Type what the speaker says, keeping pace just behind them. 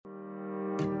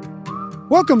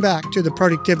Welcome back to the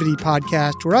Productivity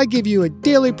Podcast, where I give you a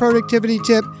daily productivity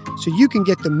tip so you can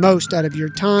get the most out of your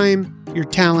time, your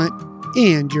talent,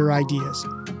 and your ideas.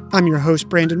 I'm your host,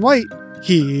 Brandon White.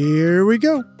 Here we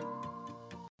go.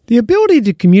 The ability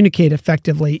to communicate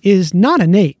effectively is not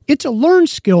innate. It's a learned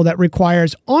skill that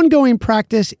requires ongoing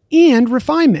practice and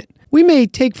refinement. We may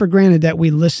take for granted that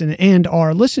we listen and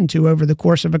are listened to over the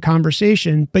course of a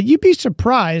conversation, but you'd be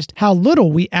surprised how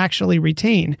little we actually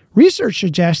retain. Research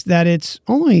suggests that it's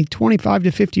only 25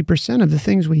 to 50% of the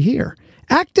things we hear.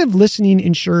 Active listening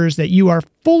ensures that you are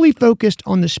fully focused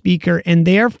on the speaker and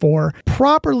therefore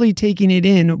properly taking it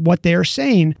in what they are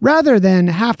saying rather than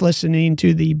half listening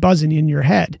to the buzzing in your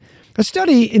head. A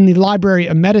study in the Library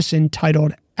of Medicine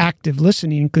titled Active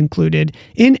Listening concluded,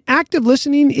 in active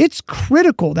listening, it's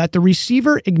critical that the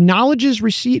receiver acknowledges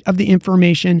receipt of the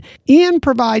information and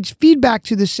provides feedback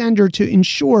to the sender to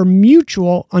ensure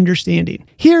mutual understanding.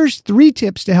 Here's 3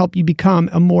 tips to help you become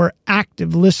a more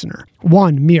active listener.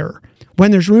 1. Mirror.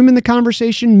 When there's room in the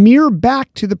conversation, mirror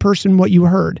back to the person what you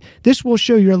heard. This will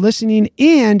show you're listening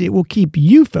and it will keep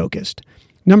you focused.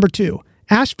 Number 2,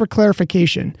 ask for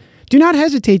clarification. Do not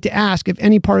hesitate to ask if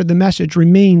any part of the message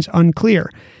remains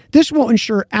unclear. This will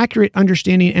ensure accurate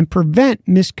understanding and prevent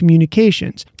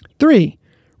miscommunications. 3,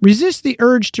 resist the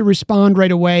urge to respond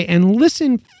right away and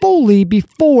listen fully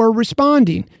before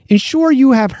responding. Ensure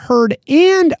you have heard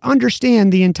and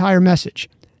understand the entire message.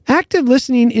 Active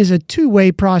listening is a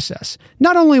two-way process.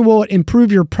 Not only will it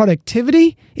improve your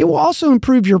productivity, it will also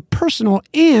improve your personal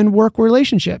and work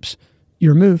relationships.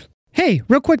 Your move. Hey,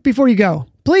 real quick before you go,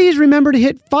 please remember to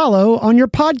hit follow on your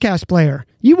podcast player.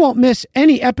 You won't miss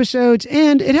any episodes,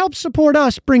 and it helps support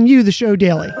us bring you the show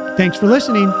daily. Thanks for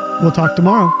listening. We'll talk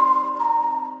tomorrow.